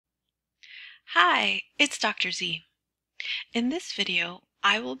Hi, it's Dr. Z. In this video,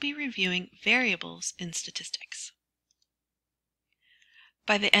 I will be reviewing variables in statistics.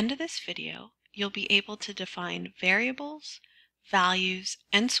 By the end of this video, you'll be able to define variables, values,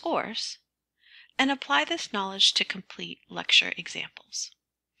 and scores, and apply this knowledge to complete lecture examples.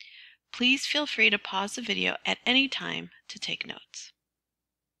 Please feel free to pause the video at any time to take notes.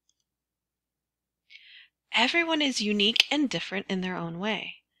 Everyone is unique and different in their own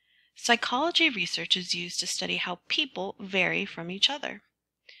way. Psychology research is used to study how people vary from each other.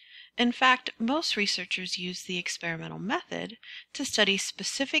 In fact, most researchers use the experimental method to study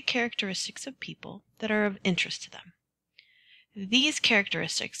specific characteristics of people that are of interest to them. These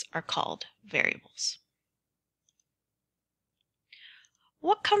characteristics are called variables.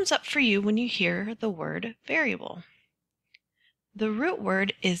 What comes up for you when you hear the word variable? The root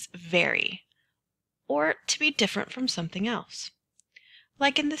word is vary, or to be different from something else.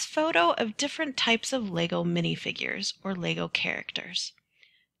 Like in this photo of different types of Lego minifigures or Lego characters.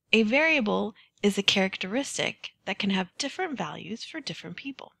 A variable is a characteristic that can have different values for different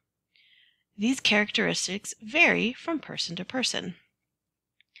people. These characteristics vary from person to person.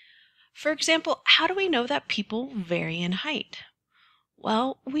 For example, how do we know that people vary in height?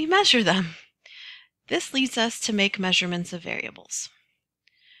 Well, we measure them. This leads us to make measurements of variables.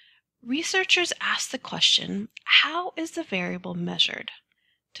 Researchers ask the question, how is the variable measured?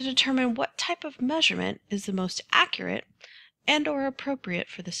 To determine what type of measurement is the most accurate and/or appropriate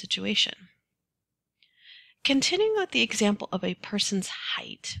for the situation. Continuing with the example of a person's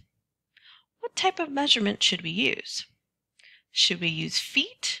height, what type of measurement should we use? Should we use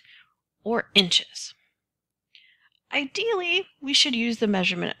feet or inches? Ideally, we should use the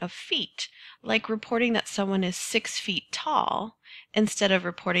measurement of feet, like reporting that someone is 6 feet tall instead of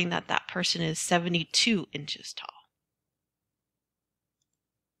reporting that that person is 72 inches tall.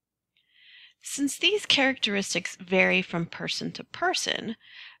 Since these characteristics vary from person to person,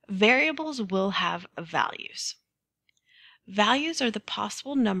 variables will have values. Values are the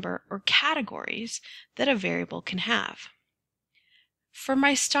possible number or categories that a variable can have. For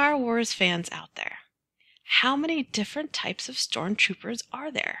my Star Wars fans out there, how many different types of stormtroopers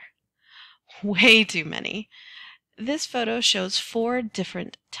are there? Way too many. This photo shows 4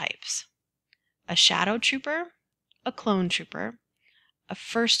 different types: a shadow trooper, a clone trooper, a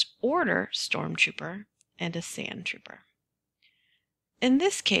first order stormtrooper, and a sand trooper. In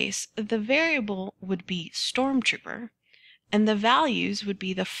this case, the variable would be stormtrooper, and the values would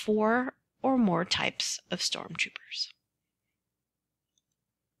be the 4 or more types of stormtroopers.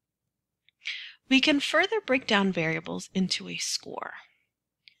 We can further break down variables into a score.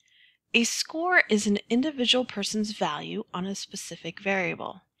 A score is an individual person's value on a specific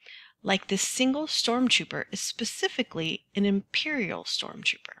variable. Like this single stormtrooper is specifically an imperial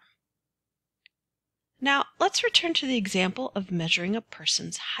stormtrooper. Now, let's return to the example of measuring a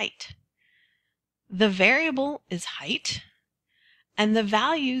person's height. The variable is height, and the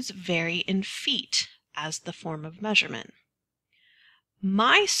values vary in feet as the form of measurement.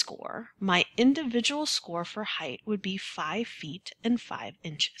 My score, my individual score for height, would be 5 feet and 5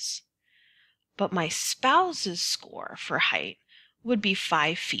 inches. But my spouse's score for height would be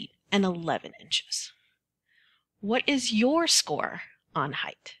 5 feet and 11 inches. What is your score on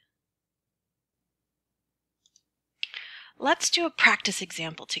height? Let's do a practice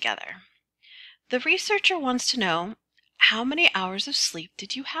example together. The researcher wants to know, how many hours of sleep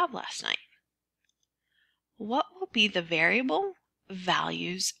did you have last night? What will be the variable,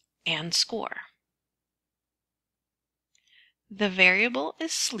 values, and score? The variable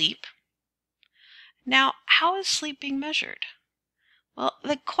is sleep. Now, how is sleep being measured? Well,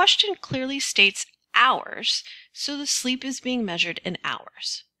 the question clearly states hours, so the sleep is being measured in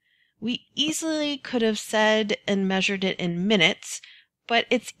hours. We easily could have said and measured it in minutes, but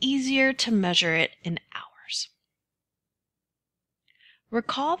it's easier to measure it in hours.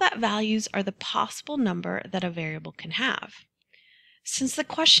 Recall that values are the possible number that a variable can have. Since the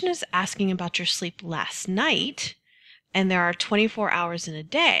question is asking about your sleep last night, and there are 24 hours in a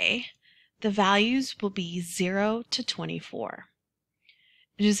day, the values will be 0 to 24.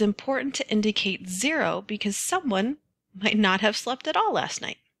 It is important to indicate 0 because someone might not have slept at all last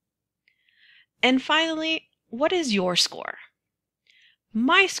night. And finally, what is your score?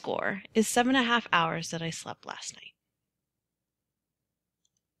 My score is 7.5 hours that I slept last night.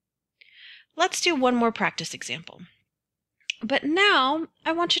 Let's do one more practice example. But now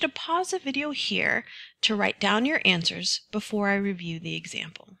I want you to pause the video here to write down your answers before I review the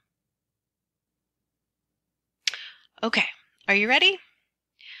example. Okay, are you ready?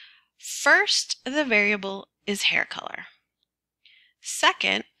 First, the variable is hair color.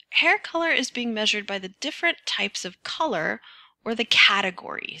 Second, hair color is being measured by the different types of color or the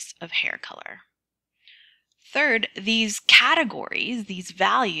categories of hair color. Third, these categories, these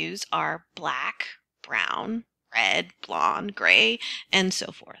values are black, brown, red, blonde, gray, and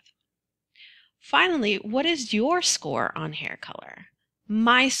so forth. Finally, what is your score on hair color?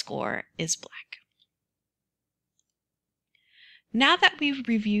 My score is black. Now that we've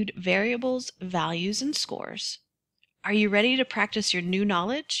reviewed variables, values, and scores, are you ready to practice your new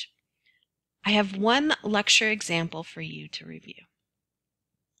knowledge? I have one lecture example for you to review.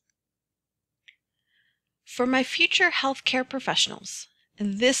 For my future healthcare professionals,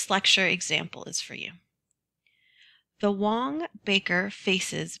 this lecture example is for you. The Wong-Baker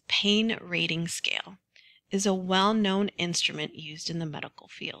Faces Pain Rating Scale is a well-known instrument used in the medical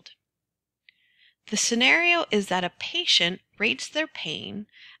field. The scenario is that a patient rates their pain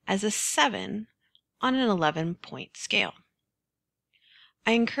as a 7 on an 11-point scale.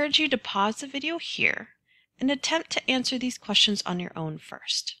 I encourage you to pause the video here and attempt to answer these questions on your own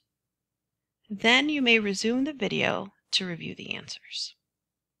first. Then you may resume the video to review the answers.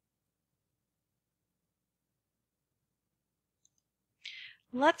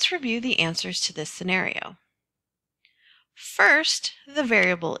 Let's review the answers to this scenario. First, the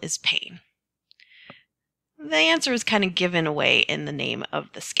variable is pain. The answer is kind of given away in the name of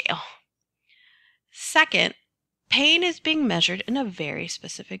the scale. Second, pain is being measured in a very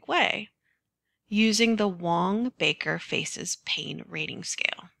specific way, using the Wong-Baker Faces Pain Rating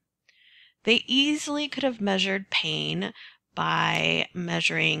Scale. They easily could have measured pain by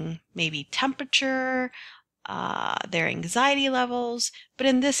measuring maybe temperature, their anxiety levels, but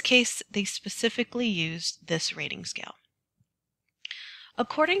in this case, they specifically used this rating scale.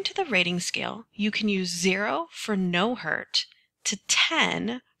 According to the rating scale, you can use 0 for no hurt to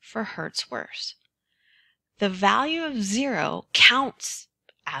 10 for hurts worse. The value of 0 counts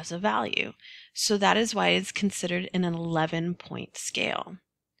as a value, so that is why it's considered an 11-point scale.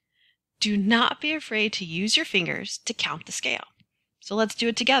 Do not be afraid to use your fingers to count the scale. So let's do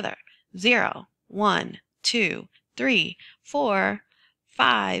it together. 0, 1, 2, 3, 4,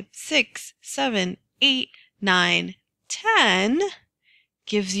 5, 6, 7, 8, 9, 10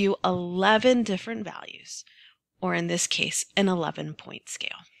 gives you 11 different values, or in this case, an 11-point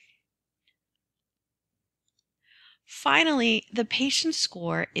scale. Finally, the patient's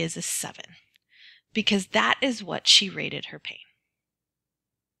score is a 7, because that is what she rated her pain.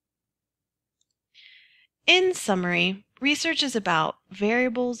 In summary, research is about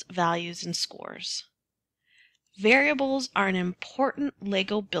variables, values, and scores. Variables are an important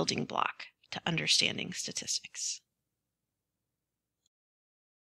Lego building block to understanding statistics.